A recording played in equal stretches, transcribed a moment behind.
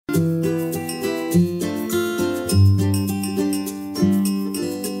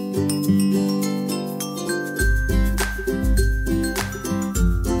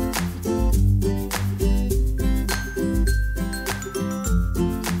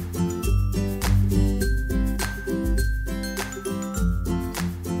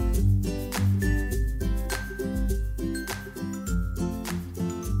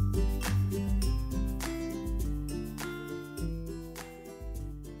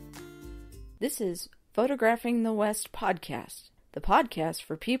This is Photographing the West podcast, the podcast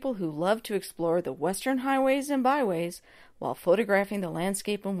for people who love to explore the western highways and byways while photographing the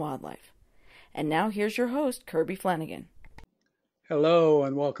landscape and wildlife. And now here's your host, Kirby Flanagan. Hello,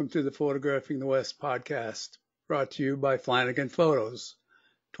 and welcome to the Photographing the West podcast, brought to you by Flanagan Photos.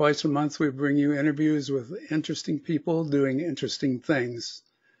 Twice a month, we bring you interviews with interesting people doing interesting things.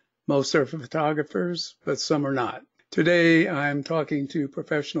 Most are photographers, but some are not. Today, I'm talking to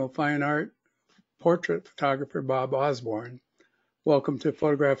professional fine art portrait photographer Bob Osborn. Welcome to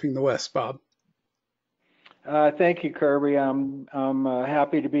Photographing the West, Bob. Thank you, Kirby. I'm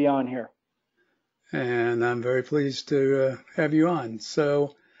happy to be on here. And I'm very pleased to have you on.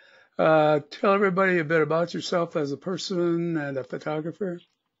 So tell everybody a bit about yourself as a person and a photographer.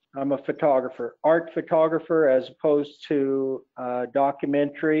 I'm a photographer, art photographer, as opposed to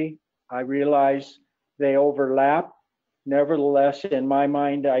documentary. I realize they overlap. Nevertheless, in my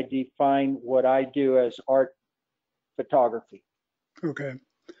mind, I define what I do as art photography. Okay.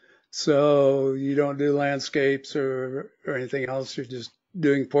 So you don't do landscapes or anything else? You're just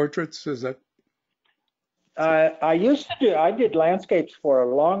doing portraits? Is that? I did landscapes for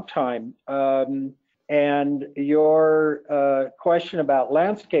a long time. And your question about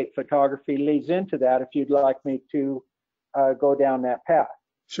landscape photography leads into that, if you'd like me to go down that path.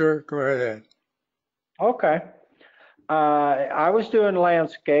 Sure, go right ahead. Okay. I was doing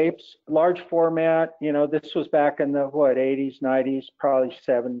landscapes, large format. You know, this was back in the 80s, 90s, probably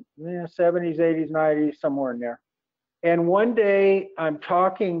 70s, 80s, 90s, somewhere in there. And one day I'm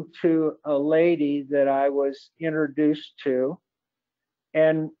talking to a lady that I was introduced to,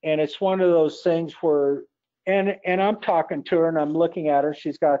 and it's one of those things where, and I'm talking to her and I'm looking at her.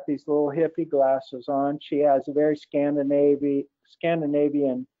 She's got these little hippie glasses on. She has a very Scandinavian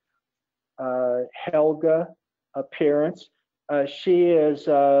Helga appearance. She is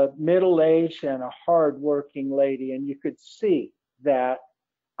middle-aged and a hard-working lady, and you could see that.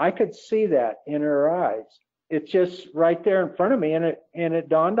 I could see that in her eyes. It's just right there in front of me, and it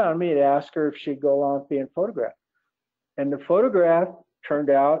dawned on me to ask her if she'd go along with being photographed. And the photograph turned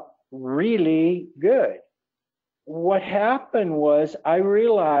out really good. What happened was I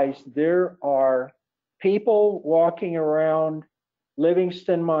realized there are people walking around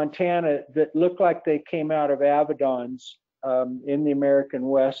Livingston, Montana that look like they came out of Avedon's In the American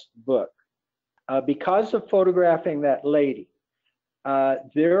West book. Because of photographing that lady,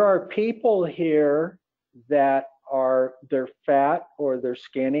 there are people here that they're fat, or they're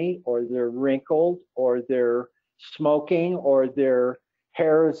skinny, or they're wrinkled, or they're smoking, or their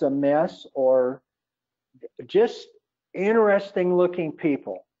hair is a mess, or just interesting looking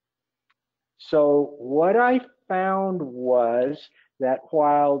people. So what I found was that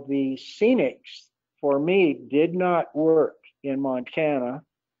while the scenics for me did not work in Montana,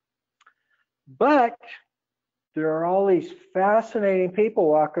 but there are all these fascinating people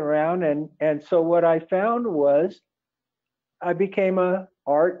walking around, and so what I found was I became an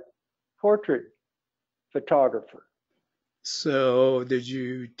art portrait photographer. So did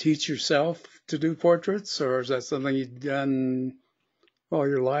you teach yourself to do portraits, or is that something you've done all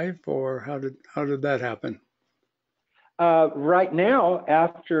your life, or how did that happen? Right now,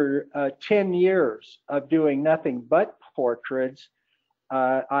 after 10 years of doing nothing but portraits,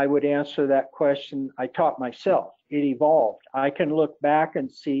 I would answer that question. I taught myself. It evolved. I can look back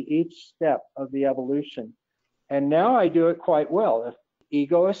and see each step of the evolution. And now I do it quite well. If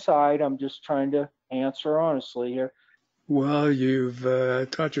ego aside, I'm just trying to answer honestly here. Well, you've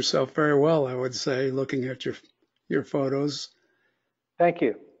taught yourself very well, I would say, looking at your photos. Thank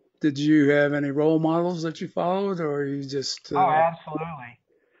you. Did you have any role models that you followed, or you just? Oh, absolutely.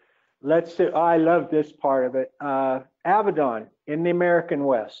 I love this part of it. Avedon in the American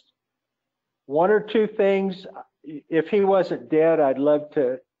West. One or two things, if he wasn't dead, I'd love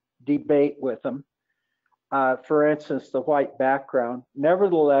to debate with him. For instance, the white background.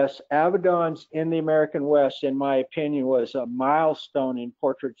 Nevertheless, Avedon's In the American West, in my opinion, was a milestone in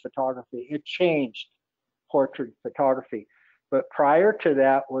portrait photography. It changed portrait photography. But prior to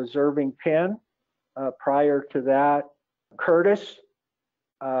that was Irving Penn. Prior to that, Curtis.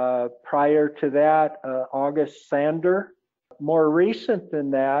 Prior to that, August Sander. More recent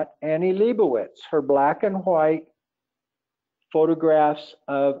than that, Annie Leibovitz. Her black and white photographs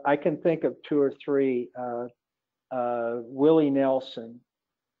of, I can think of two or three, Willie Nelson,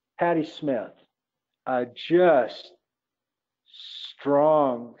 Patti Smith. Just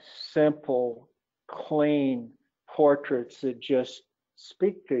strong, simple, clean portraits that just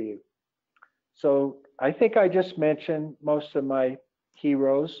speak to you. So I think I just mentioned most of my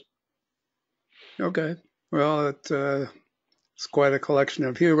heroes. Okay. Well, it It's quite a collection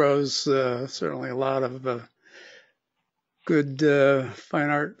of heroes. Certainly a lot of good fine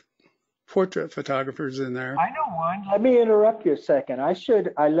art portrait photographers in there. I know one. Let me interrupt you a second.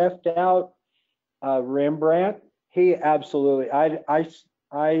 I left out Rembrandt. He absolutely,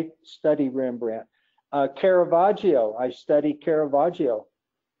 I study Rembrandt. Caravaggio, I study Caravaggio.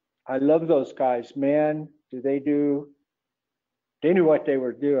 I love those guys, man. They knew what they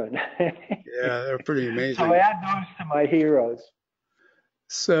were doing. Yeah, they're pretty amazing. So I add those to my heroes.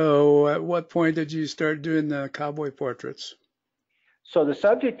 So at what point did you start doing the cowboy portraits? So the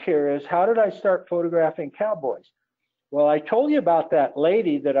subject here is, how did I start photographing cowboys? Well, I told you about that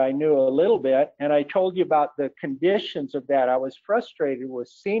lady that I knew a little bit, and I told you about the conditions of that. I was frustrated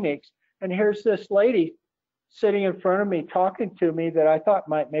with scenics, and here's this lady sitting in front of me talking to me that I thought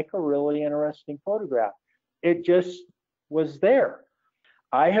might make a really interesting photograph. It just was there.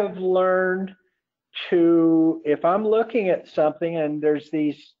 I have learned to, if I'm looking at something and there's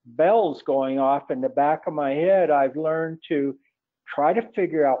these bells going off in the back of my head, I've learned to try to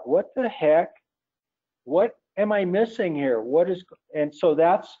figure out what the heck, what am I missing here? And so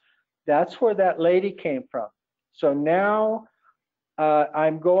that's where that lady came from. So now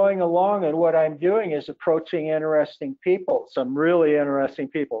I'm going along, and what I'm doing is approaching interesting people, some really interesting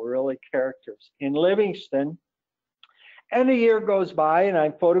people, really characters in Livingston. And a year goes by and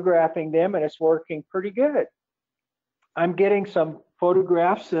I'm photographing them, and it's working pretty good. I'm getting some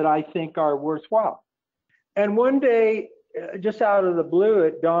photographs that I think are worthwhile. And one day, just out of the blue,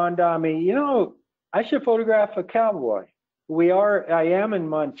 it dawned on me, I should photograph a cowboy. I am in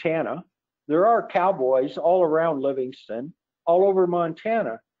Montana. There are cowboys all around Livingston, all over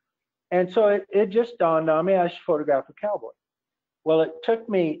Montana. And so it just dawned on me I should photograph a cowboy. Well, it took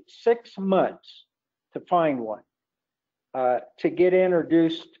me 6 months to find one, to get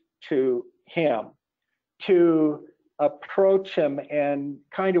introduced to him, to approach him and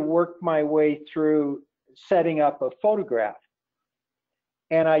kind of work my way through setting up a photograph.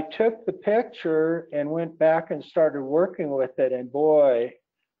 And I took the picture and went back and started working with it. And boy,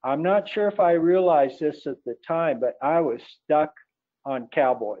 I'm not sure if I realized this at the time, but I was stuck on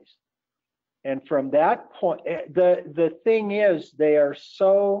cowboys. And from that point, the thing is, they are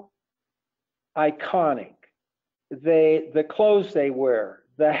so iconic. The clothes they wear,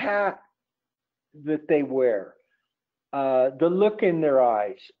 the hat that they wear, the look in their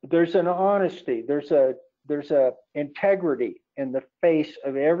eyes. There's an honesty. There's a integrity in the face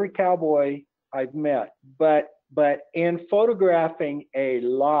of every cowboy I've met. But in photographing a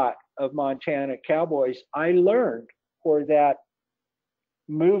lot of Montana cowboys, I learned where that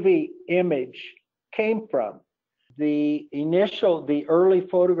movie image came from. The early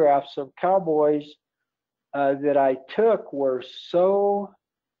photographs of cowboys that I took were so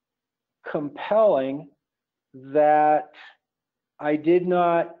compelling that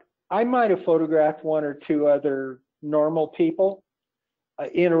I might have photographed one or two other normal people,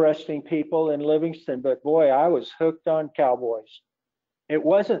 interesting people in Livingston, but boy, I was hooked on cowboys. It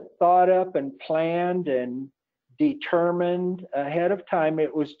wasn't thought up and planned and determined ahead of time.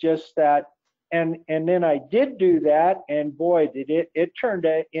 It was just that, and then I did do that, and boy, did it turned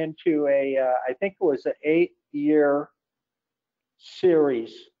into I think it was an 8-year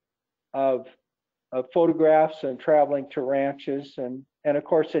series of photographs and traveling to ranches, and of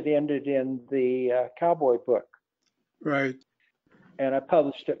course it ended in the cowboy book. Right. And I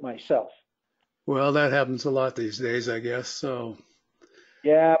published it myself. Well, that happens a lot these days, I guess. So.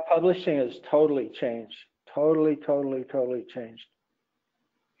 Yeah, publishing has totally changed. Totally changed.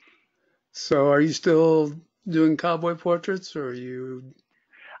 So are you still doing cowboy portraits, or are you?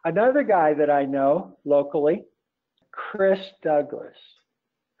 Another guy that I know locally, Chris Douglas,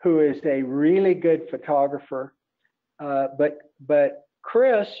 who is a really good photographer. But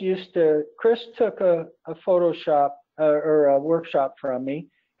Chris took a Photoshop or a workshop from me,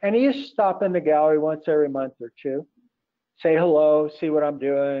 and he used to stop in the gallery once every month or two, say hello, see what I'm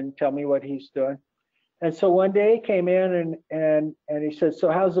doing, tell me what he's doing. And so one day he came in and he said, "So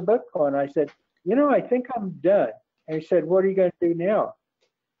how's the book going?" I said, "I think I'm done." And he said, "What are you going to do now?"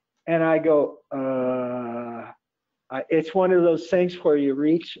 And I go, it's one of those things where you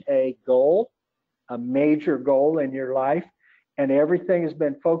reach a goal, a major goal in your life, and everything has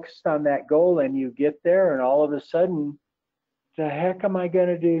been focused on that goal, and you get there, and all of a sudden, the heck am I going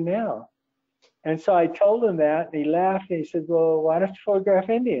to do now? And so I told him that, and he laughed, and he said, "Well, why don't you photograph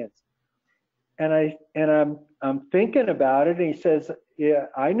Indians?" And I'm thinking about it, and he says, "Yeah,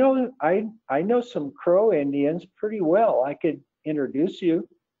 I know some Crow Indians pretty well. I could introduce you."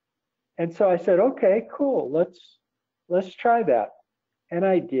 And so I said, "Okay, cool. Let's try that." And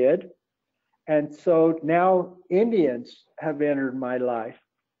I did. And so now Indians have entered my life.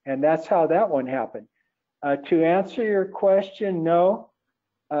 And that's how that one happened. To answer your question, no,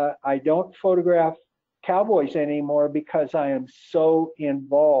 I don't photograph cowboys anymore because I am so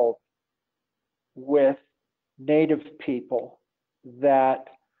involved with Native people that,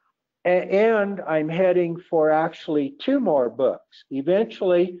 and I'm heading for actually 2 more books.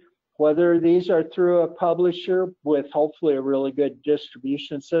 Eventually, whether these are through a publisher with hopefully a really good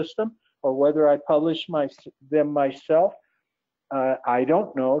distribution system, or whether I publish them myself, I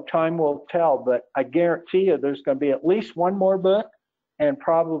don't know. Time will tell, but I guarantee you there's going to be at least 1 more book and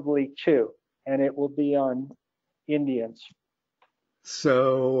probably 2, and it will be on Indians.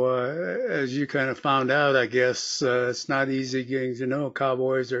 So, as you kind of found out, I guess it's not easy getting to know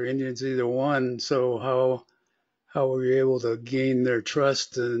cowboys or Indians, either one. So, how were you able to gain their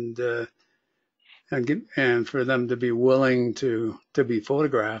trust and for them to be willing to be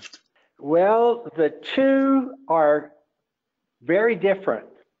photographed? Well, the 2 are very different.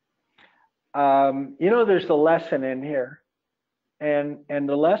 There's a lesson in here, and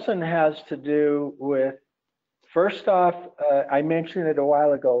the lesson has to do with, first off, I mentioned it a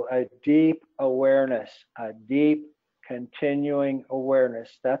while ago, a deep awareness, a deep continuing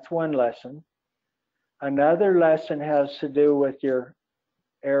awareness. That's one lesson. Another lesson has to do with your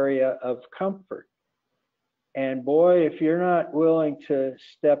area of comfort. And boy, if you're not willing to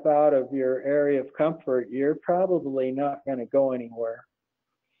step out of your area of comfort, you're probably not going to go anywhere.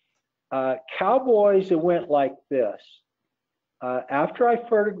 Cowboys, it went like this. After I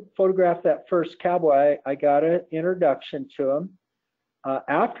photographed that first cowboy, I got an introduction to him.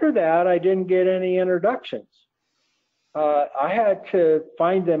 After that, I didn't get any introductions. I had to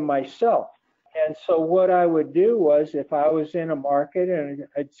find them myself. And so what I would do was, if I was in a market and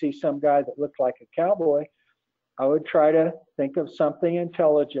I'd see some guy that looked like a cowboy, I would try to think of something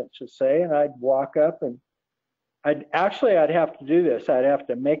intelligent to say, and I'd walk up and I'd have to do this. I'd have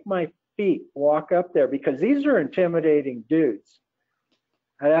to make my feet walk up there because these are intimidating dudes.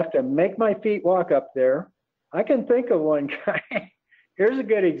 I'd have to make my feet walk up there. I can think of one guy. Here's a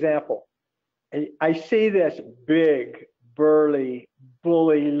good example. I see this big, burly,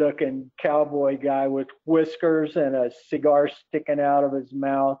 bully-looking cowboy guy with whiskers and a cigar sticking out of his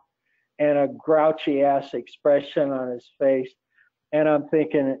mouth and a grouchy-ass expression on his face. And I'm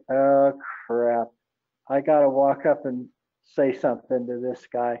thinking, oh, crap. I got to walk up and say something to this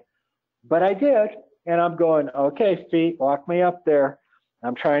guy. But I did. And I'm going, okay, feet, walk me up there.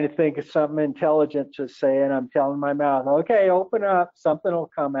 I'm trying to think of something intelligent to say, and I'm telling my mouth, okay, open up. Something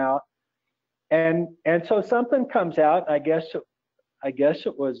will come out. And so something comes out. I guess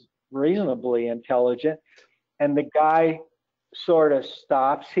it was reasonably intelligent. And the guy sort of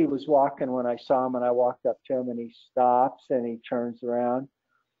stops. He was walking when I saw him, and I walked up to him, and he stops and he turns around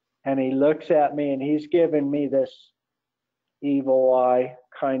and he looks at me, and he's giving me this evil eye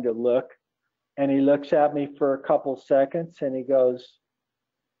kind of look. And he looks at me for a couple seconds and he goes,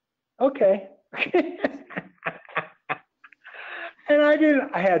 okay. And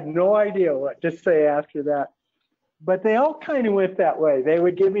I had no idea what to say after that. But they all kind of went that way.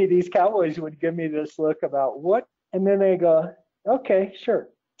 These cowboys would give me this look about what, and then they go, okay, sure.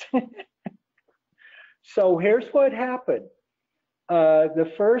 So here's what happened.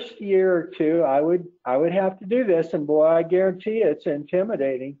 The first year or 2, I would have to do this, and boy, I guarantee you it's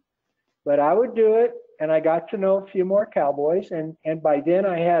intimidating. But I would do it, and I got to know a few more cowboys, and by then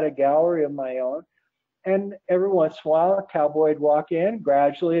I had a gallery of my own. And every once in a while, a cowboy would walk in.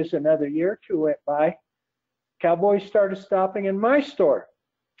 Gradually, as another year or 2 went by, cowboys started stopping in my store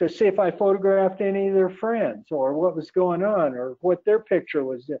to see if I photographed any of their friends or what was going on or what their picture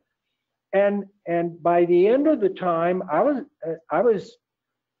was. And by the end of the time,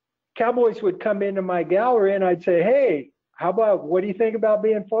 cowboys would come into my gallery and I'd say, hey, what do you think about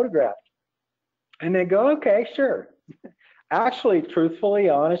being photographed? And they'd go, okay, sure. Actually, truthfully,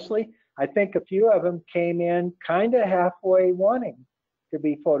 honestly, I think a few of them came in kind of halfway wanting to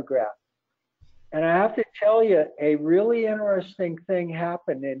be photographed. And I have to tell you, a really interesting thing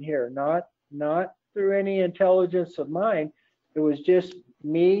happened in here, not through any intelligence of mine. It was just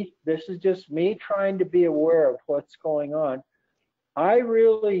me. This is just me trying to be aware of what's going on.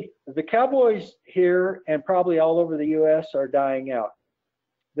 The cowboys here and probably all over the U.S. are dying out.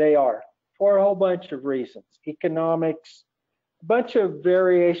 They are, for a whole bunch of reasons. Economics, a bunch of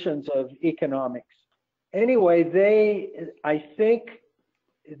variations of economics. Anyway, I think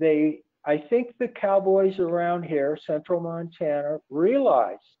the cowboys around here, central Montana,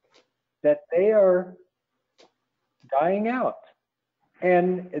 realize that they are dying out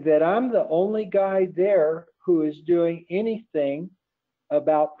and that I'm the only guy there who is doing anything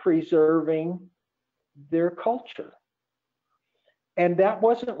about preserving their culture. And that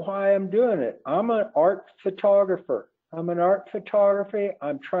wasn't why I'm doing it. I'm an art photographer. I'm an art photographer.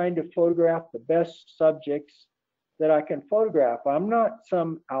 I'm trying to photograph the best subjects that I can photograph. I'm not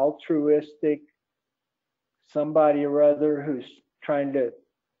some altruistic somebody or other who's trying to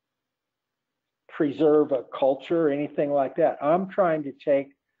preserve a culture or anything like that. I'm trying to take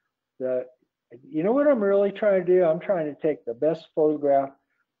you know what I'm really trying to do? I'm trying to take the best photograph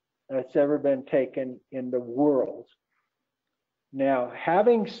that's ever been taken in the world. Now,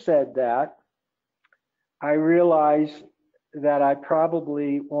 having said that, I realize that I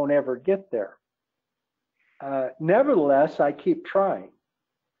probably won't ever get there. Nevertheless, I keep trying.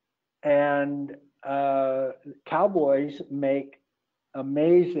 And cowboys make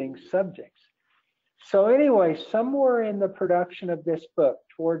amazing subjects. So anyway, somewhere in the production of this book,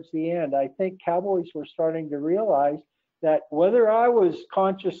 towards the end, I think cowboys were starting to realize that whether I was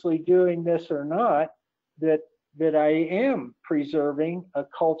consciously doing this or not, that I am preserving a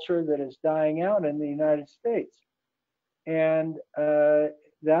culture that is dying out in the United States. And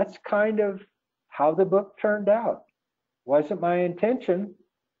that's kind of how the book turned out. Wasn't my intention,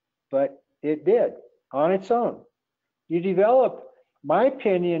 but it did on its own. You develop, my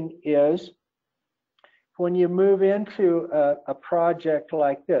opinion is, when you move into a project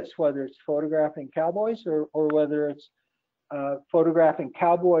like this, whether it's photographing cowboys or whether it's photographing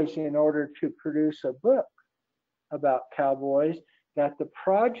cowboys in order to produce a book about cowboys, that the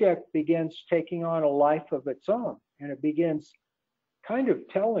project begins taking on a life of its own, and it begins kind of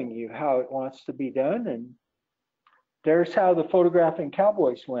telling you how it wants to be done. And there's how the photographing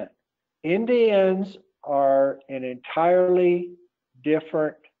cowboys went. Indians are an entirely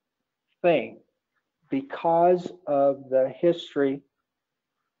different thing because of the history,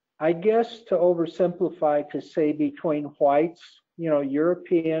 I guess, to oversimplify, to say between whites,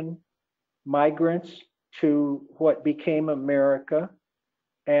 European migrants to what became America,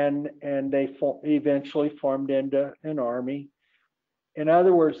 and they eventually formed into an army. In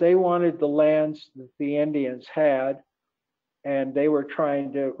other words, they wanted the lands that the Indians had, and they were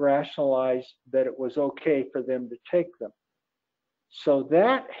trying to rationalize that it was okay for them to take them. So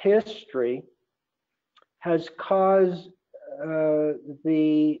that history has caused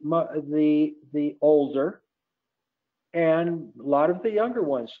the older, and a lot of the younger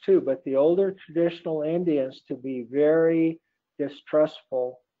ones too, but the older traditional Indians to be very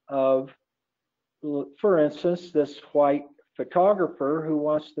distrustful of, for instance, this white photographer who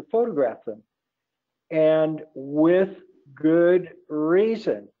wants to photograph them. And with good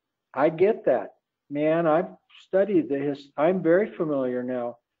reason. I get that. Man, I've studied the history. I'm very familiar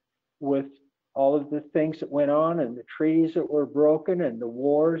now with all of the things that went on, and the treaties that were broken, and the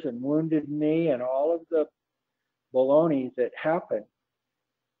wars, and Wounded Knee, and all of the baloney that happened.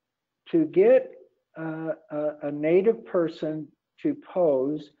 To get a native person to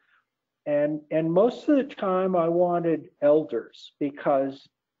pose, and most of the time I wanted elders, because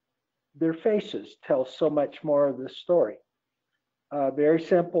their faces tell so much more of the story. Very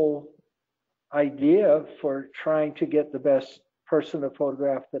simple idea for trying to get the best person to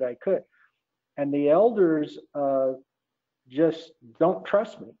photograph that I could. And the elders just don't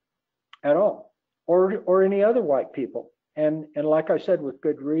trust me at all, or any other white people. And like I said, with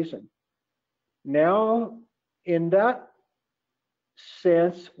good reason. Now, in that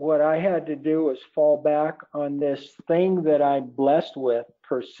sense, what I had to do was fall back on this thing that I'm blessed with,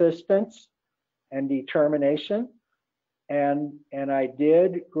 persistence and determination. And I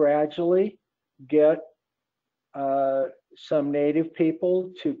did gradually get some native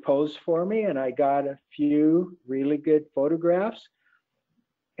people to pose for me, and I got a few really good photographs.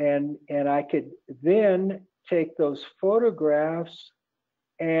 And I could then take those photographs,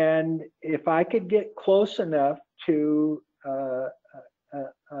 and if I could get close enough to a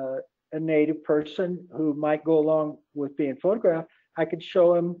native person who might go along with being photographed, I could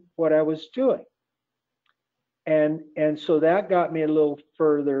show him what I was doing. And so that got me a little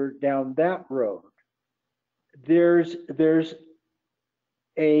further down that road. There's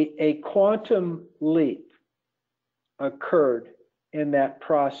a quantum leap occurred in that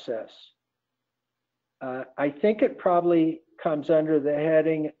process. I think it probably comes under the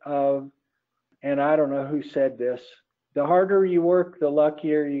heading of, and I don't know who said this, the harder you work, the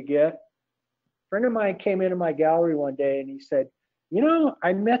luckier you get. A friend of mine came into my gallery one day and he said,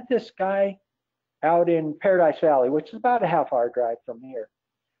 I met this guy out in Paradise Valley, which is about a half-hour drive from here,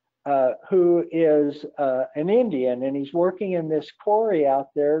 who is an Indian, and he's working in this quarry out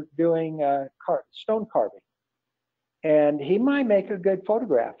there doing stone carving. And he might make a good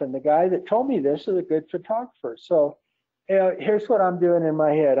photograph. And the guy that told me this is a good photographer. So here's what I'm doing in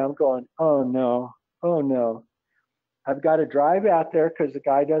my head. I'm going, oh no, oh no. I've got to drive out there because the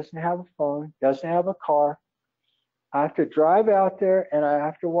guy doesn't have a phone, doesn't have a car. I have to drive out there and I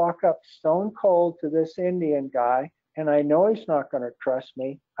have to walk up stone cold to this Indian guy. And I know he's not going to trust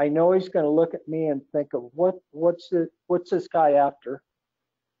me. I know he's going to look at me and think of what's this guy after?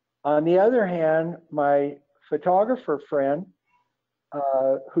 On the other hand, my photographer friend,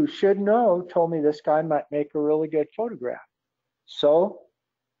 who should know, told me this guy might make a really good photograph. So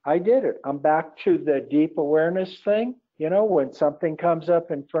I did it. I'm back to the deep awareness thing, you know, when something comes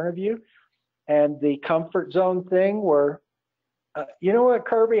up in front of you, and the comfort zone thing where, you know what,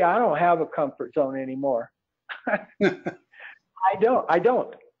 Kirby, I don't have a comfort zone anymore. I don't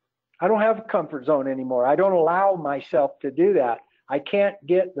have a comfort zone anymore. I don't allow myself to do that. I can't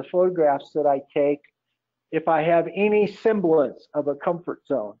get the photographs that I take if I have any semblance of a comfort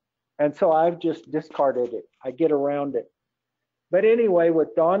zone. And so I've just discarded it. I get around it. But anyway,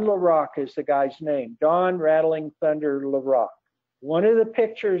 with Don LaRoque is the guy's name, Don Rattling Thunder LaRoque. One of the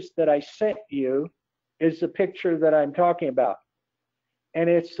pictures that I sent you is the picture that I'm talking about. And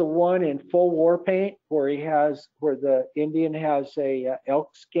it's the one in full war paint where the Indian has a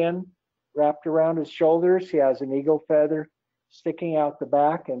elk skin wrapped around his shoulders. He has an eagle feather sticking out the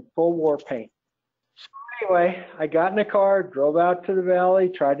back and full war paint. So anyway, I got in the car, drove out to the valley,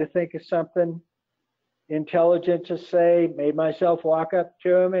 tried to think of something intelligent to say, made myself walk up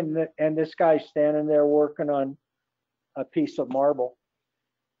to him, and this guy's standing there working on a piece of marble.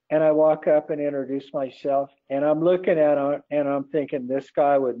 And I walk up and introduce myself, and I'm looking at him and I'm thinking this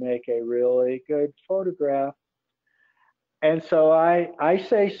guy would make a really good photograph. And so I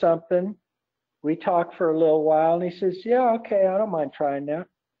say something, we talk for a little while, and he says, yeah, okay, I don't mind trying that.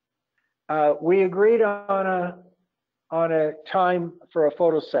 We agreed on a time for a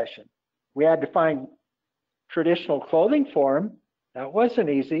photo session. We had to find traditional clothing for him. That wasn't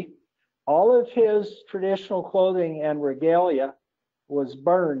easy. All of his traditional clothing and regalia was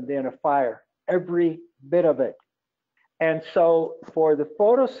burned in a fire, every bit of it. And so for the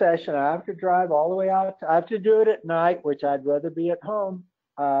photo session, I have to drive all the way out. I have to do it at night, which I'd rather be at home.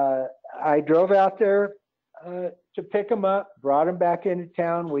 I drove out there to pick him up, brought him back into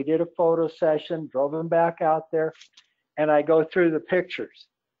town. We did a photo session, drove him back out there, and I go through the pictures.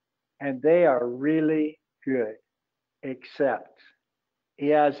 And they are really good, except he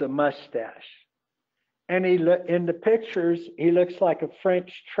has a mustache. And in the pictures, he looks like a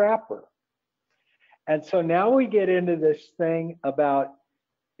French trapper. And so now we get into this thing about,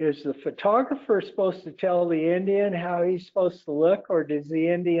 is the photographer supposed to tell the Indian how he's supposed to look, or does the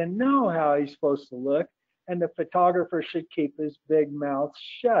Indian know how he's supposed to look? And the photographer should keep his big mouth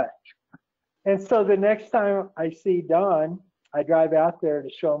shut. And so the next time I see Don, I drive out there to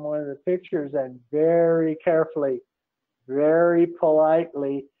show him one of the pictures, and very carefully, very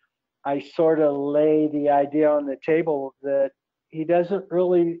politely, I sort of lay the idea on the table that he doesn't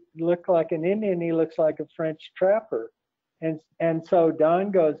really look like an Indian, he looks like a French trapper. And so Don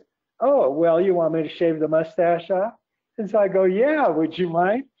goes, oh, well, you want me to shave the mustache off? And so I go, yeah, would you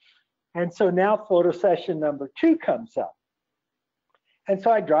mind? And so now photo session number 2 comes up. And so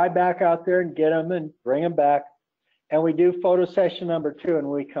I drive back out there and get him and bring him back. And we do photo session number 2, and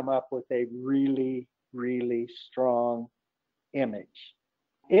we come up with a really, really strong image.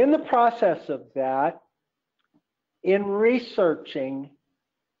 In the process of that, in researching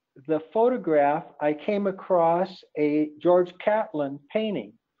the photograph, I came across a George Catlin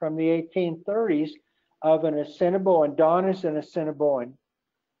painting from the 1830s of an Assiniboine. Don is an Assiniboine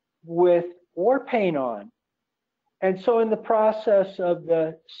with war paint on. And so in the process of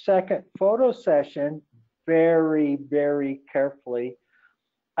the second photo session, very, very carefully,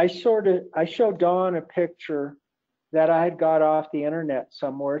 I showed Don a picture that I had got off the internet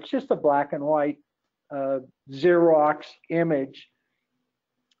somewhere. It's just a black and white Xerox image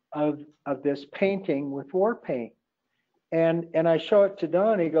of this painting with war paint. And I show it to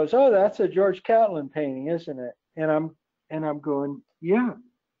Don. He goes, oh, that's a George Catlin painting, isn't it? And I'm going, yeah.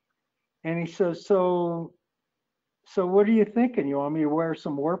 And he says, so what are you thinking? You want me to wear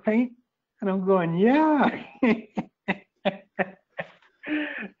some war paint? And I'm going, yeah, if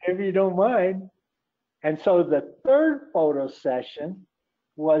you don't mind. And so the third photo session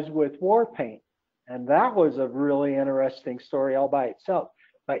was with war paint. And that was a really interesting story all by itself.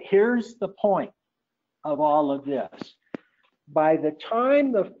 But here's the point of all of this. By the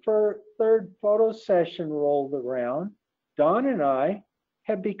time the third photo session rolled around, Don and I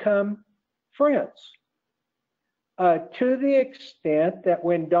had become friends. To the extent that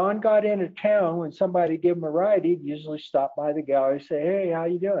when Don got into town, when somebody gave him a ride, he'd usually stop by the gallery and say, hey, how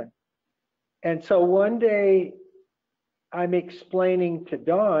you doing? And so one day I'm explaining to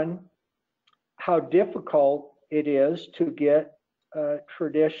Don how difficult it is to get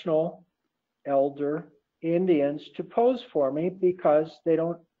traditional elder Indians to pose for me because they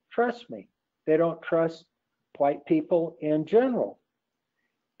don't trust me. They don't trust white people in general.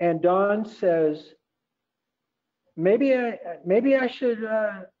 And Don says, maybe I should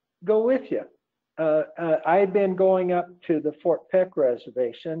go with you. I had been going up to the Fort Peck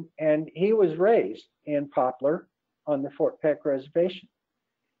Reservation, and he was raised in Poplar on the Fort Peck Reservation.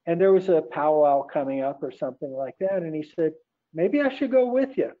 And there was a powwow coming up or something like that, and he said, maybe I should go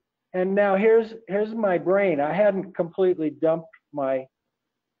with you. And now here's my brain. I hadn't completely dumped my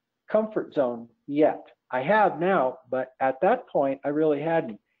comfort zone yet. I have now, but at that point, I really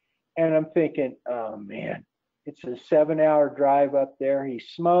hadn't. And I'm thinking, oh man, it's a 7-hour drive up there. He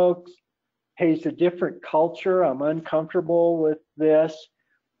smokes. He's a different culture. I'm uncomfortable with this.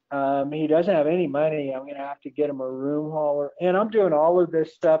 He doesn't have any money. I'm going to have to get him a room hauler. And I'm doing all of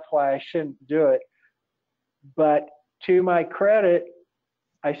this stuff why I shouldn't do it. But to my credit,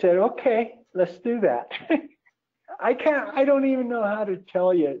 I said, okay, let's do that. I don't even know how to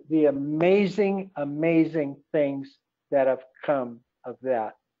tell you the amazing, amazing things that have come of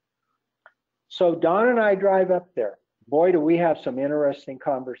that. So Don and I drive up there. Boy, do we have some interesting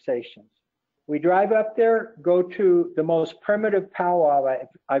conversations. We drive up there, go to the most primitive powwow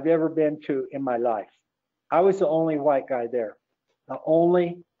I've ever been to in my life. I was the only white guy there, the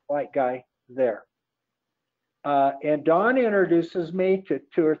only white guy there. And Don introduces me to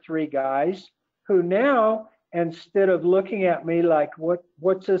 2 or 3 guys who now, instead of looking at me like,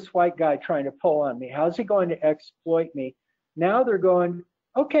 what's this white guy trying to pull on me? How's he going to exploit me? Now they're going,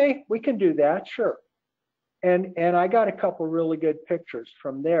 okay, we can do that, sure. And I got a couple really good pictures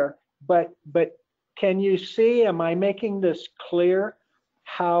from there. But can you see, am I making this clear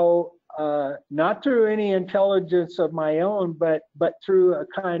how, not through any intelligence of my own, but through a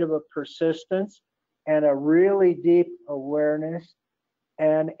kind of a persistence and a really deep awareness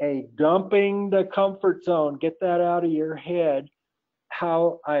and a dumping the comfort zone, get that out of your head,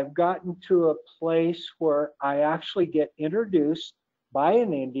 how I've gotten to a place where I actually get introduced by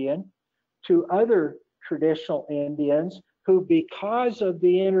an Indian to other traditional Indians who, because of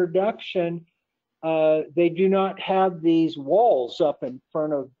the introduction, they do not have these walls up in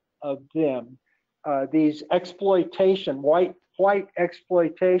front of them, these exploitation, white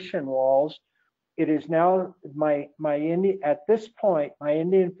exploitation walls. It is now at this point, my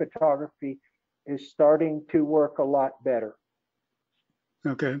Indian photography is starting to work a lot better.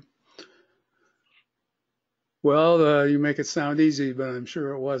 Okay. Well, you make it sound easy, but I'm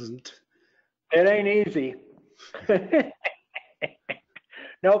sure it wasn't. It ain't easy.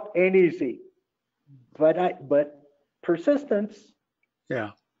 Nope, ain't easy. But persistence.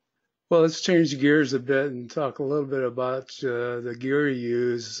 Yeah. Well, let's change gears a bit and talk a little bit about the gear you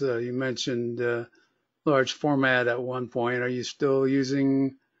use. You mentioned large format at one point. Are you still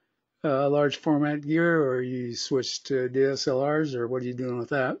using large format gear, or you switched to DSLRs, or what are you doing with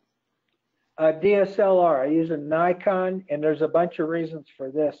that? DSLR. I use a Nikon, and there's a bunch of reasons for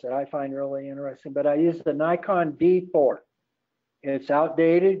this that I find really interesting, but I use the Nikon D4. It's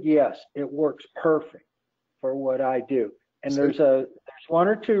outdated, yes. It works perfect for what I do. And there's 1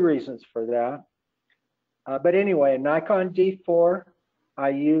 or 2 reasons for that. But anyway, a Nikon D4. I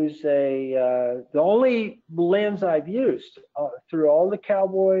use the only lens I've used through all the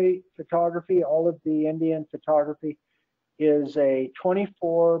cowboy photography, all of the Indian photography, is a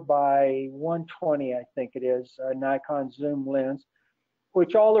 24 by 120, I think it is, a Nikon zoom lens,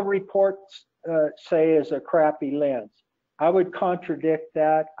 which all the reports say is a crappy lens. I would contradict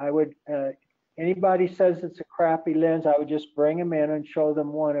that. Anybody says it's a crappy lens, I would just bring them in and show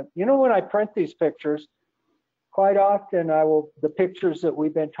them one of, when I print these pictures, quite often the pictures that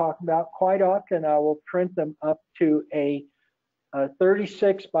we've been talking about, quite often I will print them up to a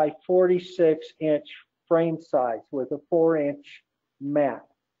 36 by 46 inch frame size with a 4-inch mat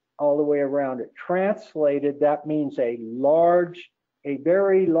all the way around it. Translated, that means a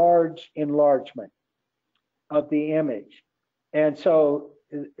very large enlargement of the image. And so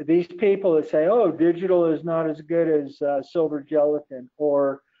these people that say, oh, digital is not as good as silver gelatin,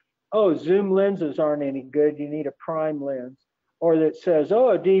 or oh, zoom lenses aren't any good, you need a prime lens, or that says, oh,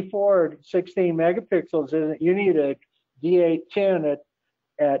 a D4 at 16 megapixels isn't, you need a D810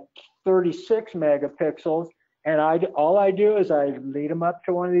 at 36 megapixels. And all I do is I lead them up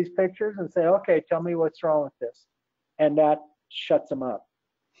to one of these pictures and say, okay, tell me what's wrong with this. And that shuts them up.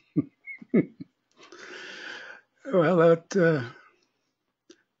 Well,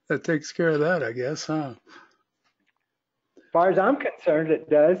 that takes care of that, I guess, huh? As far as I'm concerned, it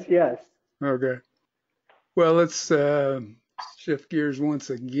does, yes. Okay. Well, let's shift gears once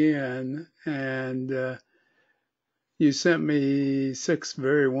again. And you sent me 6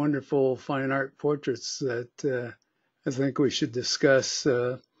 very wonderful fine art portraits that I think we should discuss.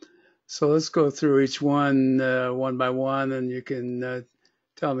 So let's go through each one by one, and you can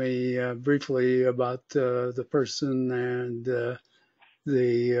tell me briefly about the person and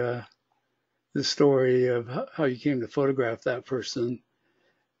the story of how you came to photograph that person.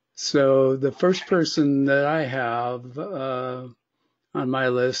 So the first person that I have on my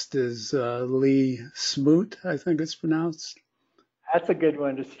list is Lee Smoot, I think it's pronounced. That's a good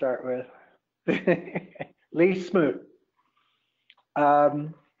one to start with. Lee Smoot.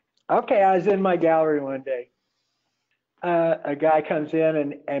 Okay, I was in my gallery one day. A guy comes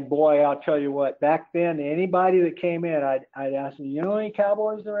in, and boy, I'll tell you what, back then, anybody that came in, I'd ask them, you know any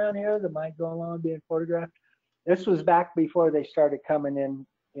Cowboys around here that might go along being photographed? This was back before they started coming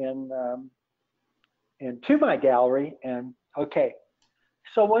into my gallery. And okay,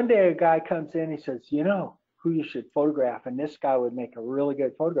 so one day a guy comes in, he says, you know who you should photograph, and this guy would make a really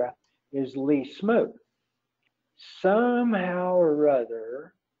good photograph, is Lee Smoot. Somehow or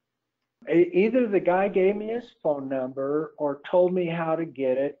other, either the guy gave me his phone number or told me how to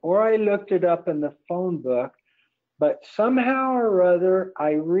get it, or I looked it up in the phone book, but somehow or other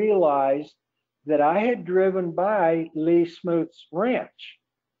I realized that I had driven by Lee Smoot's ranch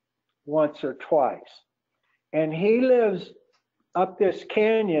once or twice. And he lives up this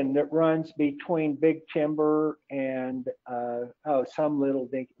canyon that runs between Big Timber and some little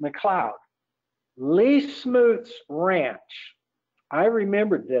McLeod. Lee Smoot's ranch. I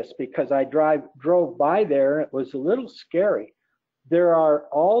remembered this because I drove by there. It was a little scary. There are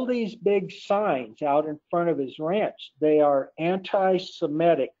all these big signs out in front of his ranch. They are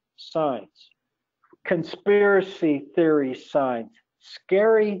anti-Semitic signs, conspiracy theory signs,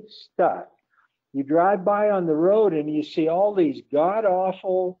 scary stuff. You drive by on the road and you see all these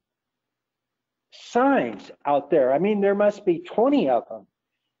god-awful signs out there. I mean, there must be 20 of them.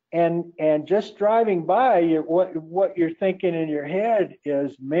 And just driving by, what you're thinking in your head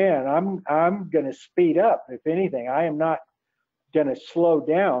is, man, I'm going to speed up. If anything, I am not going to slow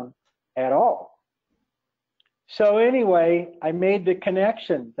down at all. So anyway, I made the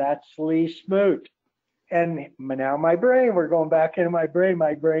connection. That's Lee Smoot. And now we're going back into my brain.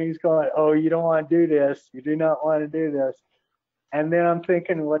 My brain's going, oh, you don't want to do this. You do not want to do this. And then I'm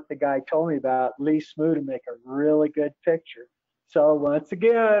thinking what the guy told me about Lee Smoot to make a really good picture. So once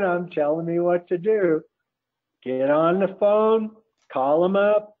again, I'm telling me what to do. Get on the phone, call him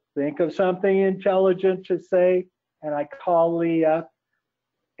up, think of something intelligent to say, and I call Lee up,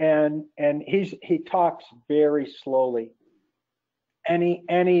 and he talks very slowly, and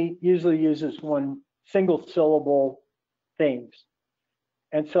he usually uses one single syllable things,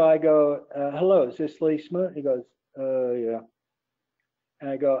 and so I go, hello, is this Lee Smoot? He goes, yeah, and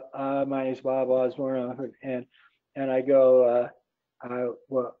I go, my name's Bob Osborn, and I go,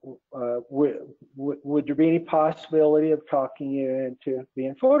 would there be any possibility of talking you into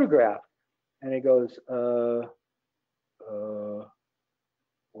being photographed? And he goes,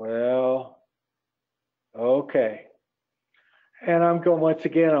 well, okay. And I'm going, once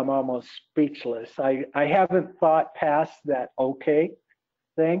again, I'm almost speechless. I haven't thought past that okay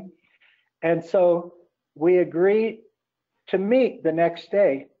thing. And so we agreed to meet the next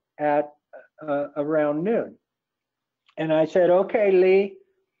day at around noon. And I said, okay, Lee,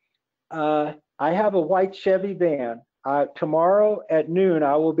 I have a white Chevy van. Tomorrow at noon,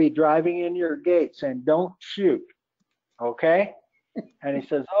 I will be driving in your gates, and don't shoot, okay? And he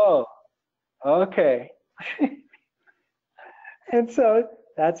says, oh, okay. And so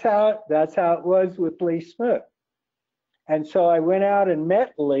that's how it was with Lee Smoot. And so I went out and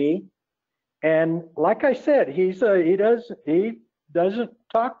met Lee, and like I said, he doesn't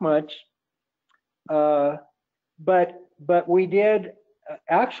talk much, but we did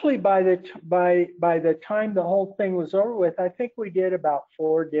actually by the time the whole thing was over with, I think we did about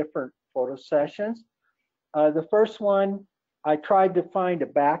 4 different photo sessions. The first one, I tried to find a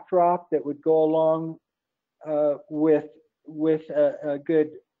backdrop that would go along with a good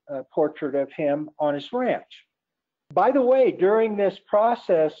portrait of him on his ranch. By the way, during this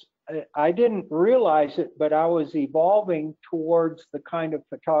process, I didn't realize it, but I was evolving towards the kind of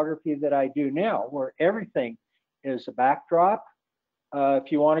photography that I do now, where everything is a backdrop.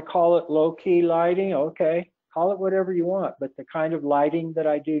 If you want to call it low-key lighting, okay, call it whatever you want. But the kind of lighting that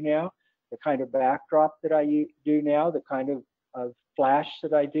I do now, the kind of backdrop that I do now, the kind of flash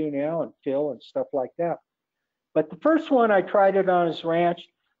that I do now, and fill and stuff like that. But the first one, I tried it on his ranch,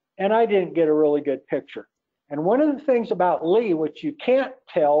 and I didn't get a really good picture. And one of the things about Lee, which you can't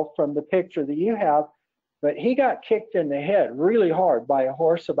tell from the picture that you have, but he got kicked in the head really hard by a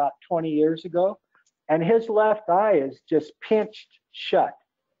horse about 20 years ago, and his left eye is just pinched shut.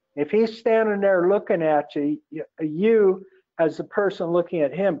 If he's standing there looking at you, you as the person looking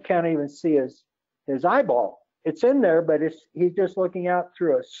at him can't even see his eyeball. It's in there, but he's just looking out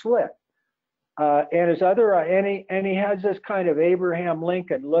through a slit. And his other eye, and he has this kind of Abraham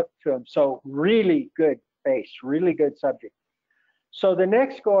Lincoln look to him. So really good face, really good subject. So the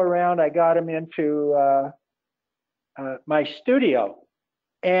next go around, I got him into my studio,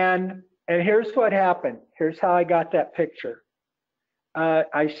 and here's what happened. Here's how I got that picture.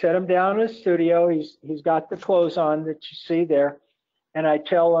 I set him down in the studio. He's got the clothes on that you see there, and I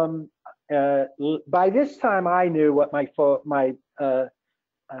tell him. By this time, I knew what my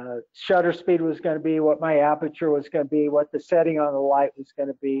shutter speed was going to be, what my aperture was going to be, what the setting on the light was going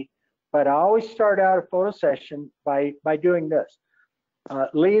to be. But I always start out a photo session by doing this.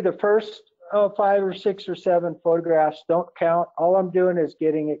 Lee, the first 5 or 6 or 7 photographs don't count. All I'm doing is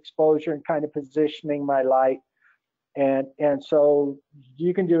getting exposure and kind of positioning my light. And so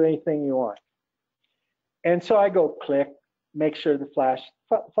you can do anything you want. And so I go click, make sure the flash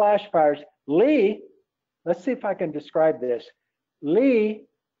fires. Lee, let's see if I can describe this. Lee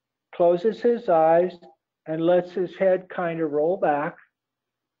closes his eyes and lets his head kind of roll back.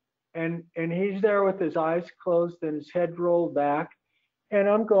 And he's there with his eyes closed and his head rolled back. And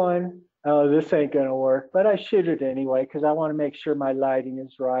I'm going, oh, this ain't going to work. But I shoot it anyway because I want to make sure my lighting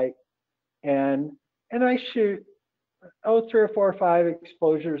is right. And I shoot 3 or 4 or 5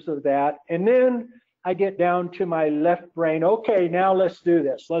 exposures of that. And then I get down to my left brain. Okay, now let's do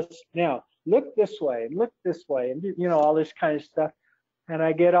this. Now look this way and look this way and, you know, all this kind of stuff. And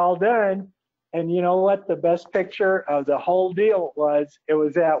I get all done. And you know what? The best picture of the whole deal was, it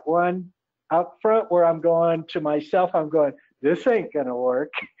was that one up front where I'm going to myself, I'm going, this ain't going to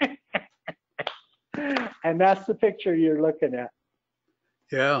work. And that's the picture you're looking at.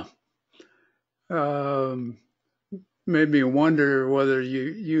 Yeah. Made me wonder whether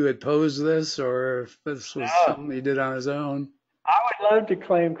you had posed this or if this was something he did on his own. I would love to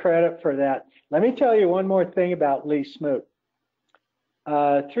claim credit for that. Let me tell you one more thing about Lee Smoot.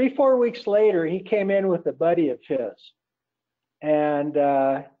 3-4 weeks later, he came in with a buddy of his. And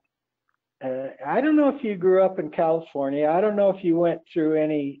I don't know if you grew up in California. I don't know if you went through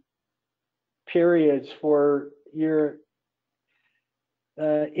any periods where you're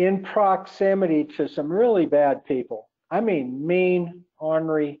in proximity to some really bad people. I mean, mean,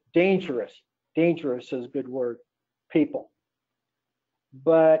 ornery, dangerous. Dangerous is a good word, people.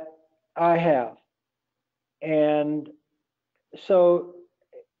 But I have. And so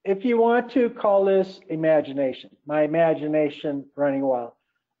if you want to call this imagination, my imagination running wild,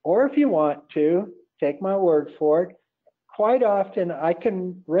 or if you want to take my word for it, quite often I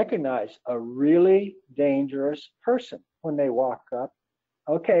can recognize a really dangerous person when they walk up.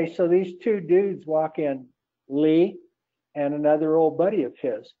 Okay, so these 2 dudes walk in, Lee and another old buddy of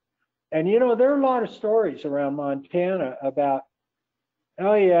his. And you know, there are a lot of stories around Montana about,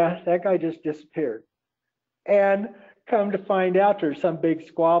 oh yeah, that guy just disappeared. And come to find out there's some big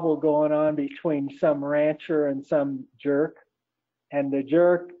squabble going on between some rancher and some jerk. And the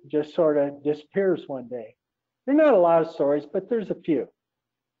jerk just sort of disappears one day. There are not a lot of stories, but there's a few.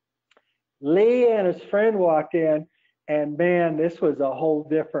 Lee and his friend walked in, and man, this was a whole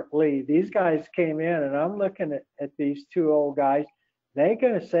different Lee. These guys came in, and I'm looking at these 2 old guys. They ain't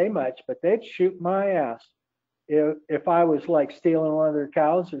going to say much, but they'd shoot my ass if I was like stealing one of their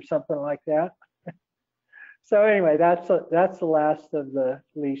cows or something like that. So anyway, that's the last of the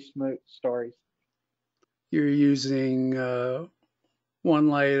Lee Smoot stories. You're using one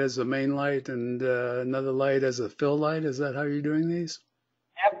light as a main light and another light as a fill light. Is that how you're doing these?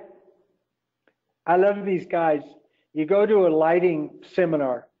 Yep. I love these guys. You go to a lighting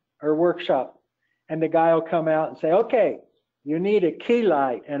seminar or workshop, and the guy will come out and say, okay, you need a key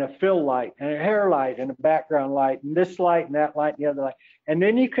light and a fill light and a hair light and a background light and this light and that light and the other light. And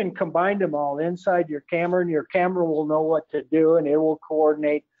then you can combine them all inside your camera, and your camera will know what to do, and it will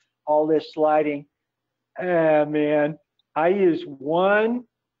coordinate all this lighting. Man, I use one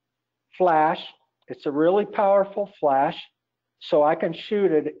flash. It's a really powerful flash, so I can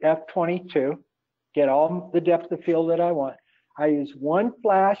shoot at f/22, get all the depth of field that I want. I use one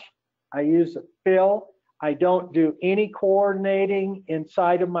flash. I use a fill. I don't do any coordinating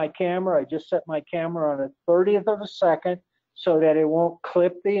inside of my camera. I just set my camera on a 30th of a second so that it won't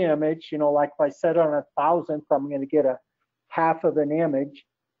clip the image. You know, like if I set it on a 1,000th, I'm going to get a half of an image.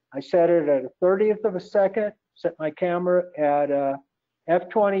 I set it at a 30th of a second, set my camera at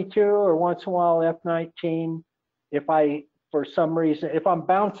f/22 or once in a while f/19. If I, for some reason, if I'm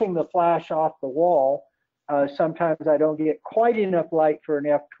bouncing the flash off the wall Sometimes I don't get quite enough light for an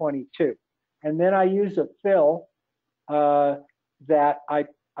f/22. And then I use a fill that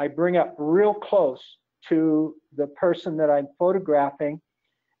I bring up real close to the person that I'm photographing,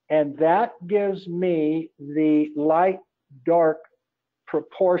 and that gives me the light dark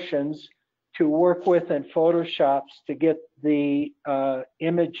proportions to work with in Photoshop to get the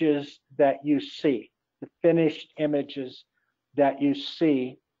images that you see, the finished images that you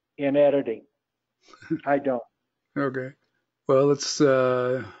see in editing. I don't. Okay. Well, let's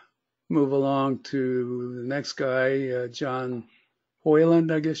move along to the next guy, John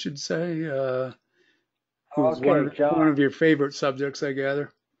Hoyland, I guess you'd say, who's Okay, John. one of your favorite subjects, I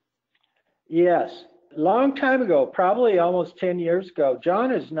gather. Yes. Long time ago, probably almost 10 years ago.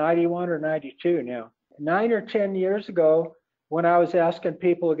 John is 91 or 92 now. 9 or 10 years ago, when I was asking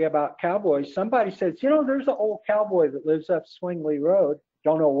people about cowboys, somebody says, there's an old cowboy that lives up Swingley Road.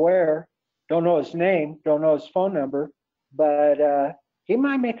 Don't know where, don't know his name, don't know his phone number, but he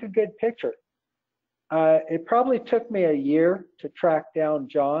might make a good picture. It probably took me a year to track down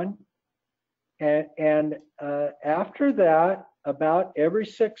John. And after that, about every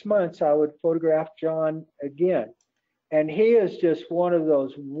 6 months, I would photograph John again. And he is just one of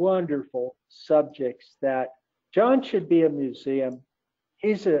those wonderful subjects that John should be a museum.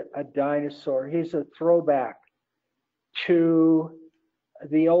 He's a dinosaur. He's a throwback to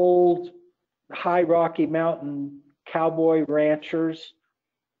the old high Rocky Mountain cowboy ranchers.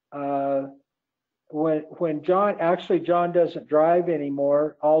 When John doesn't drive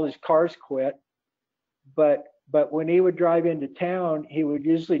anymore, all his cars quit. But when he would drive into town, he would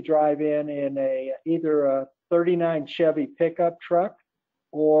usually drive in either a 39 Chevy pickup truck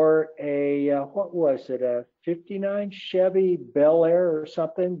or a 59 Chevy Bel Air or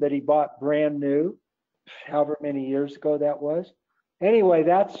something that he bought brand new, however many years ago that was. Anyway,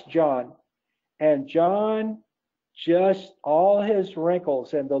 that's John. And John, just all his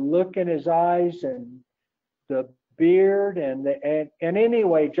wrinkles and the look in his eyes and the beard and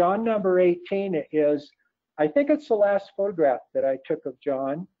anyway, John number 18 is, I think it's the last photograph that I took of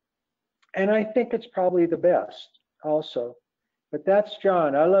John, and I think it's probably the best also. But that's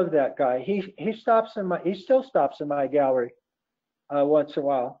John. I love that guy. He still stops in my gallery once in a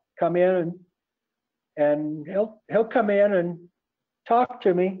while. Come in and he'll come in and talk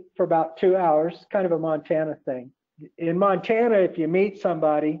to me for about 2 hours. Kind of a Montana thing. In Montana, if you meet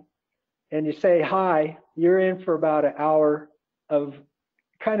somebody and you say hi, you're in for about an hour of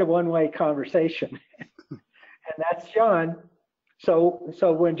kind of one-way conversation. And that's John. So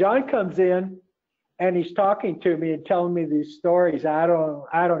when John comes in and he's talking to me and telling me these stories, I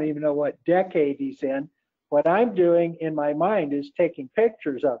don't even know what decade he's in. What I'm doing in my mind is taking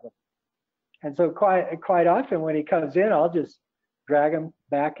pictures of him. And so quite often when he comes in, I'll just drag him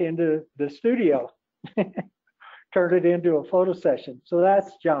back into the studio, turn it into a photo session. So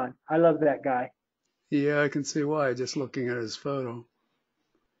that's John. I love that guy. Yeah, I can see why, just looking at his photo.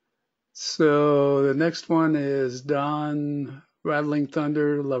 So the next one is Don Rattling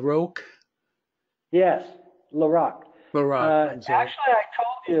Thunder LaRoque. Yes, LaRoque. LaRoque.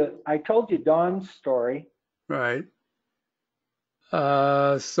 Actually, I told you Don's story. Right.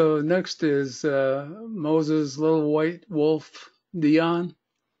 So next is Moses Little White Wolf Dion.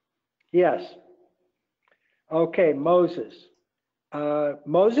 Yes. Okay, Moses.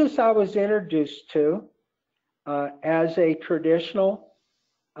 Moses I was introduced to as a traditional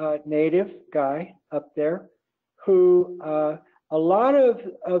native guy up there who a lot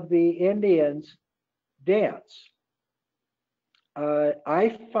of the Indians dance.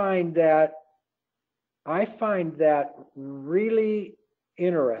 I find that really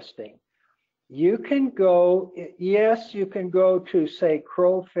interesting. You can go to, say,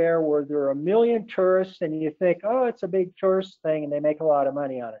 Crow Fair where there are a million tourists and you think, oh, it's a big tourist thing and they make a lot of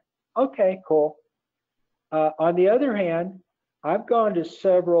money on it. Okay, cool. On the other hand, I've gone to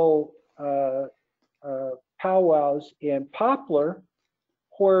several powwows in Poplar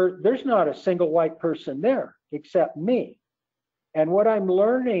where there's not a single white person there except me. And what I'm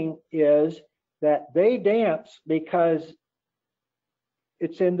learning is that they dance because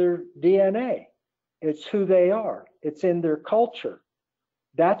it's in their DNA. It's who they are. It's in their culture.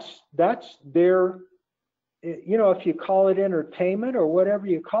 That's their, if you call it entertainment or whatever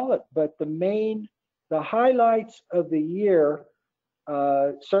you call it, but the highlights of the year,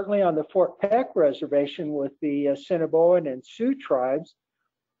 certainly on the Fort Peck Reservation with the Assiniboine and Sioux tribes,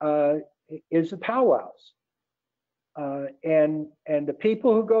 is the powwows. And the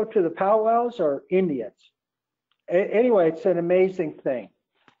people who go to the powwows are Indians. Anyway, it's an amazing thing.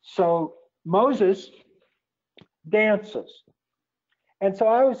 So Moses dances. And so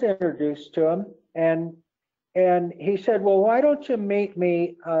I was introduced to him, and And he said, well, why don't you meet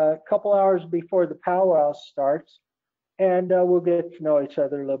me a couple hours before the powwow starts, and we'll get to know each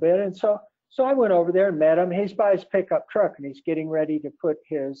other a little bit. And so I went over there and met him. He's by his pickup truck, and he's getting ready to put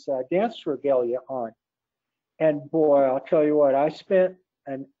his dance regalia on. And boy, I'll tell you what, I spent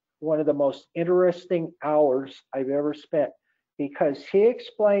one of the most interesting hours I've ever spent, because he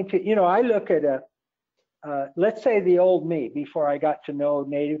explained I look at let's say the old me before I got to know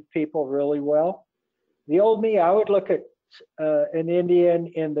Native people really well. The old me, I would look at an Indian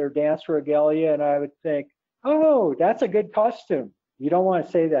in their dance regalia and I would think, oh, that's a good costume. You don't want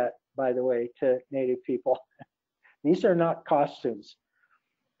to say that, by the way, to Native people. These are not costumes.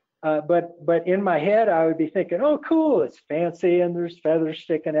 But in my head, I would be thinking, oh, cool, it's fancy and there's feathers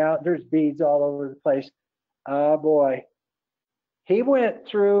sticking out. There's beads all over the place. Oh, boy. He went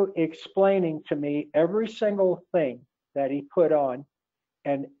through explaining to me every single thing that he put on,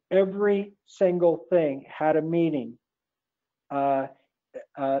 and every single thing had a meaning,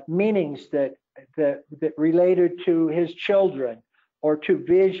 meanings that related to his children, or to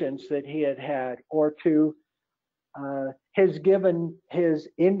visions that he had, or to given his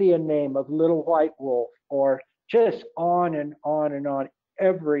Indian name of Little White Wolf, or just on and on and on.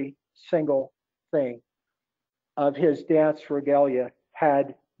 Every single thing of his dance regalia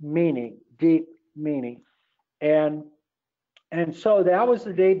had meaning, deep meaning. And so that was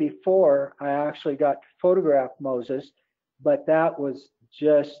the day before I actually got to photograph Moses, but that was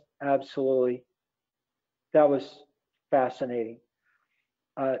just absolutely, that was fascinating.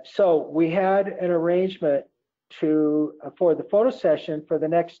 So we had an arrangement for the photo session for the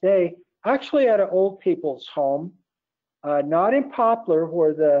next day, actually at an old people's home, not in Poplar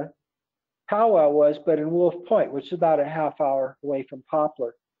where the powwow was, but in Wolf Point, which is about a half hour away from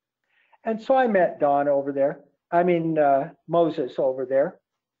Poplar. And so I met Moses over there,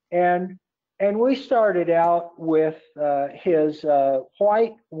 and we started out with his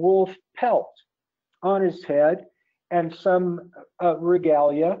white wolf pelt on his head and some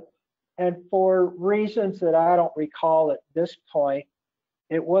regalia. And for reasons that I don't recall at this point,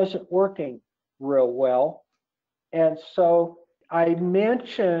 it wasn't working real well. And so I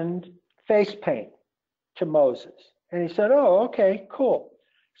mentioned face paint to Moses. And he said, oh, okay, cool.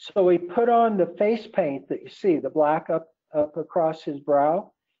 So he put on the face paint that you see, the black up across his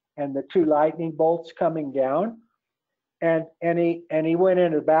brow and the two lightning bolts coming down. And he went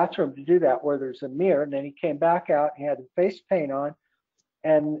into the bathroom to do that where there's a mirror. And then he came back out and he had the face paint on.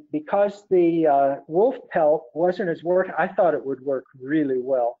 And because the wolf pelt wasn't as working, I thought it would work really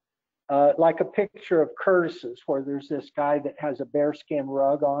well. Like a picture of Curtis's, where there's this guy that has a bearskin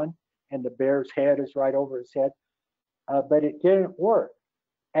rug on and the bear's head is right over his head. But it didn't work.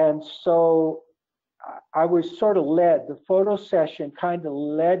 And so I was sort of led, the photo session kind of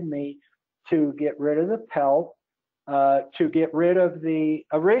led me to get rid of the pelt, to get rid of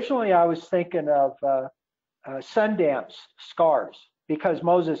originally I was thinking of Sundance scars, because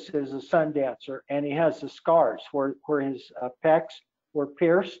Moses is a sun dancer and he has the scars where his pecs were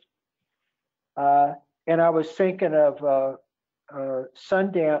pierced. And I was thinking of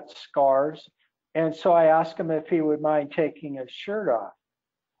Sundance scars. And so I asked him if he would mind taking his shirt off.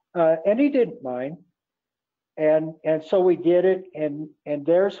 And he didn't mind. And so we did it. And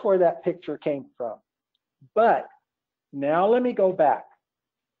there's where that picture came from. But now let me go back.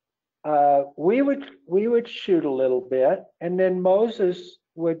 We would shoot a little bit, and then Moses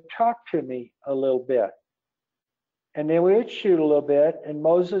would talk to me a little bit. And then we would shoot a little bit, and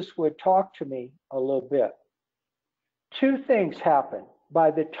Moses would talk to me a little bit. Two things happened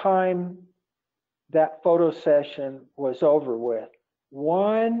by the time that photo session was over with.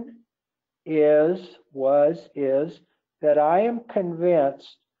 One is that I am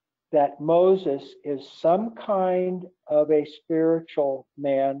convinced that Moses is some kind of a spiritual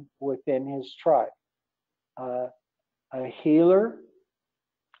man within his tribe. A healer.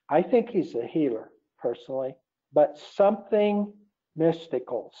 I think he's a healer, personally, but something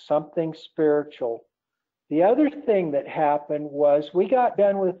mystical, something spiritual. The other thing that happened was we got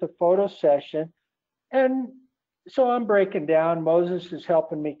done with the photo session, and so I'm breaking down. Moses is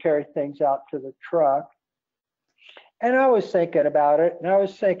helping me carry things out to the truck. And I was thinking about it, and I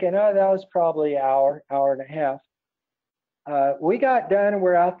was thinking, oh, that was probably an hour and a half. We got done, and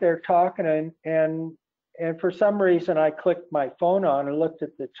we're out there talking, and for some reason, I clicked my phone on and looked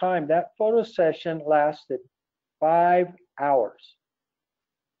at the time. That photo session lasted 5 hours.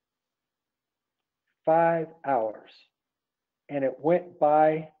 5 hours. And it went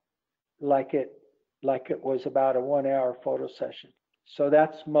by like it was about a 1 hour photo session. So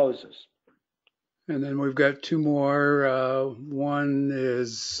that's Moses. And then we've got two more. One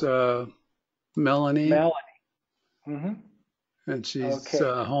is Melanie. Melanie. Mm-hmm. And she's Okay.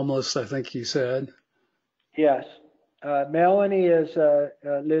 homeless, I think you said. Yes. Melanie is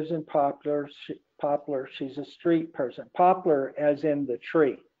lives in Poplar. Poplar. She's a street person. Poplar, as in the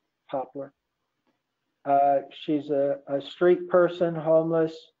tree. Poplar. She's a street person,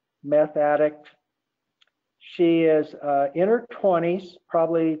 homeless, meth addict. She is in her 20s,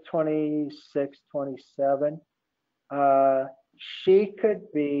 probably 26, 27. She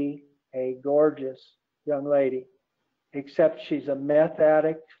could be a gorgeous young lady, except she's a meth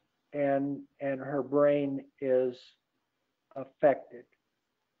addict and her brain is affected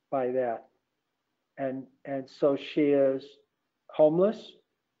by that. And so she is homeless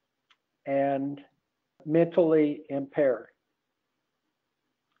and mentally impaired.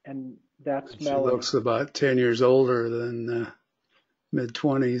 And that's She Melanie. looks about 10 years older than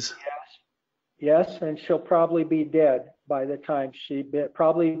mid-20s. Yes, and she'll probably be dead by the time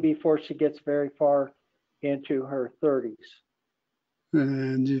probably before she gets very far into her 30s.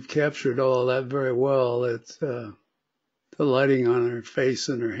 And you've captured all that very well. It's the lighting on her face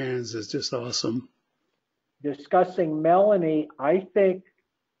and her hands is just awesome. Discussing Melanie, I think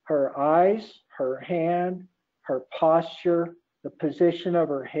her eyes, her hand, her posture, the position of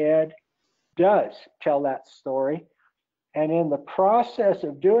her head does tell that story. And in the process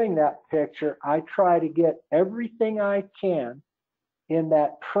of doing that picture, I try to get everything I can in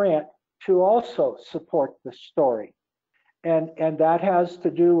that print to also support the story. And that has to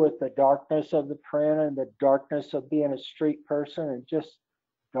do with the darkness of the print and the darkness of being a street person and just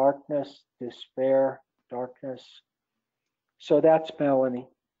darkness, despair, darkness. So that's Melanie.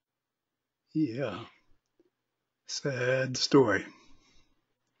 Yeah. Sad story.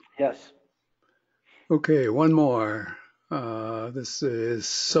 Yes. Okay, one more. This is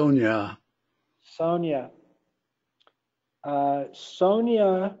Sonya. Sonya.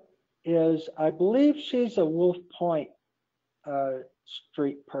 Sonya is, I believe she's a Wolf Point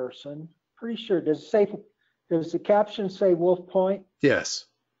street person. Pretty sure. Does the caption say Wolf Point? Yes.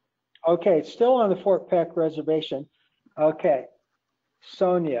 Okay, it's still on the Fort Peck Reservation. Okay,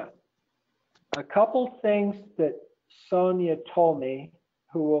 Sonya. A couple things that Sonya told me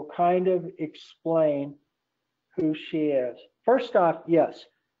who will kind of explain who she is. First off, yes,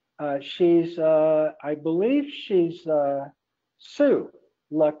 she's, I believe she's Sioux,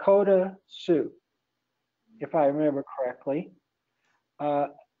 Lakota Sioux, if I remember correctly.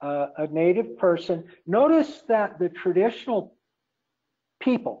 A native person. Notice that the traditional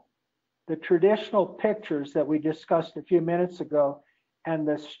people, the traditional pictures that we discussed a few minutes ago, and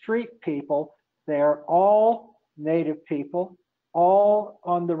the street people, they're all native people, all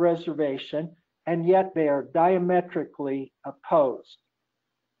on the reservation, and yet they are diametrically opposed.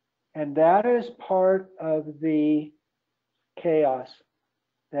 And that is part of the chaos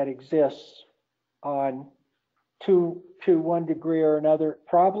that exists on to one degree or another,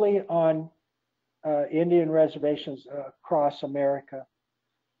 probably on Indian reservations across America.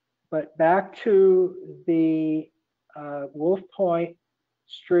 But back to the Wolf Point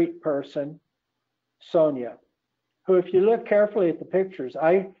street person, Sonya, who, if you look carefully at the pictures,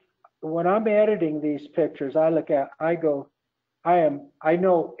 when I'm editing these pictures, I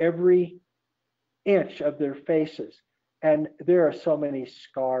know every inch of their faces, and there are so many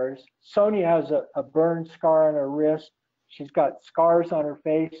scars. Sonya has a burn scar on her wrist. She's got scars on her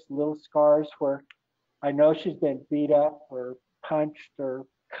face, little scars where I know she's been beat up or punched or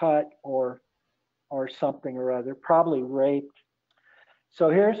cut or something or other, probably raped. So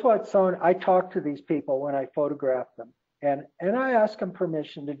here's what Sonya, I talk to these people when I photograph them, and I ask them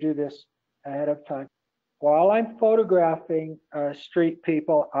permission to do this ahead of time. While I'm photographing street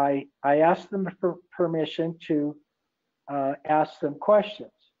people, I ask them for permission to ask them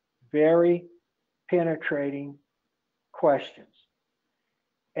questions, very penetrating questions.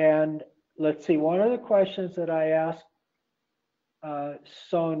 And let's see, one of the questions that I asked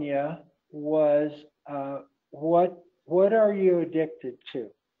Sonya was, what are you addicted to?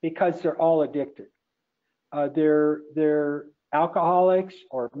 Because they're all addicted. They're alcoholics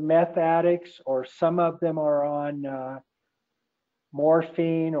or meth addicts, or some of them are on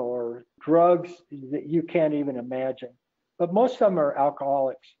morphine or drugs that you can't even imagine. But most of them are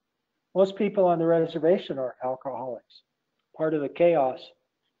alcoholics. Most people on the reservation are alcoholics, part of the chaos.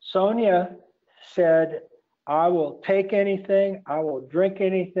 Sonya said, I will take anything, I will drink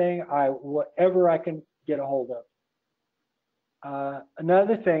anything, whatever I can get a hold of.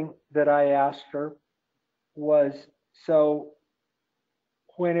 Another thing that I asked her was, so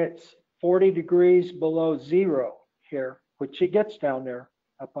when it's 40 degrees below zero here, which it gets down there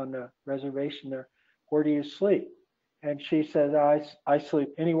up on the reservation there, where do you sleep? And she says, I sleep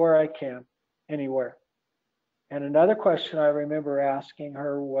anywhere I can, anywhere. And another question I remember asking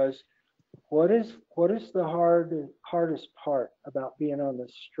her was, what is the hardest part about being on the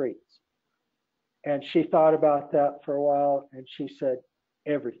streets? And she thought about that for a while, and she said,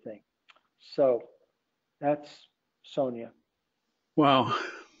 everything. So that's Sonya. Wow.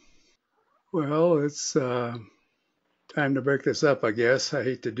 Well, it's time to break this up, I guess. I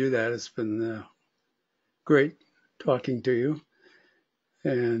hate to do that. It's been great talking to you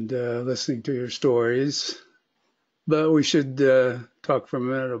and listening to your stories. But we should talk for a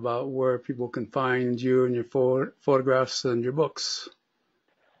minute about where people can find you and your photographs and your books.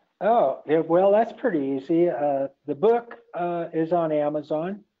 Oh, yeah, well, that's pretty easy. The book is on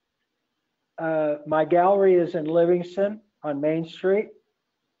Amazon. My gallery is in Livingston on Main Street,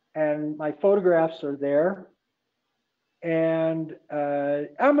 and my photographs are there. And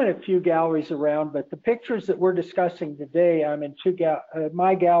I'm in a few galleries around, but the pictures that we're discussing today, I'm in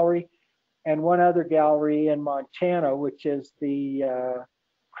my gallery and one other gallery in Montana, which is the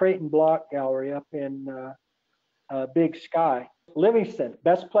Creighton Block Gallery up in Big Sky. Livingston,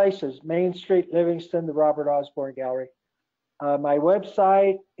 best places, Main Street, Livingston, the Robert Osborn Gallery. My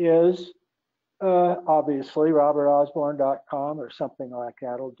website is obviously robertosborn.com or something like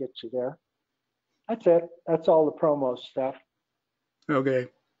that. It'll get you there. That's it. That's all the promo stuff. Okay.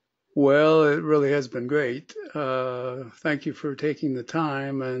 Well, it really has been great. Thank you for taking the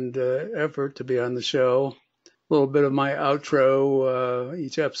time and effort to be on the show. A little bit of my outro.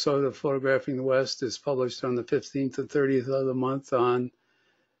 Each episode of Photographing the West is published on the 15th and 30th of the month on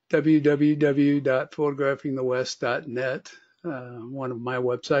www.photographingthewest.net, one of my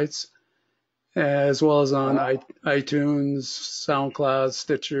websites, as well as on iTunes, SoundCloud,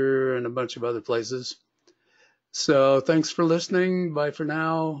 Stitcher, and a bunch of other places. So thanks for listening. Bye for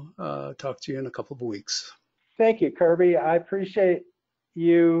now. Talk to you in a couple of weeks. Thank you, Kirby. I appreciate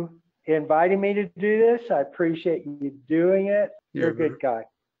you inviting me to do this. I appreciate you doing it. You're a good guy.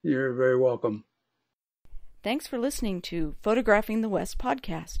 You're very welcome. Thanks for listening to Photographing the West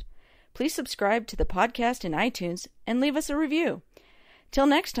podcast. Please subscribe to the podcast in iTunes and leave us a review. Till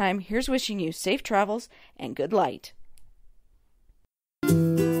next time, here's wishing you safe travels and good light.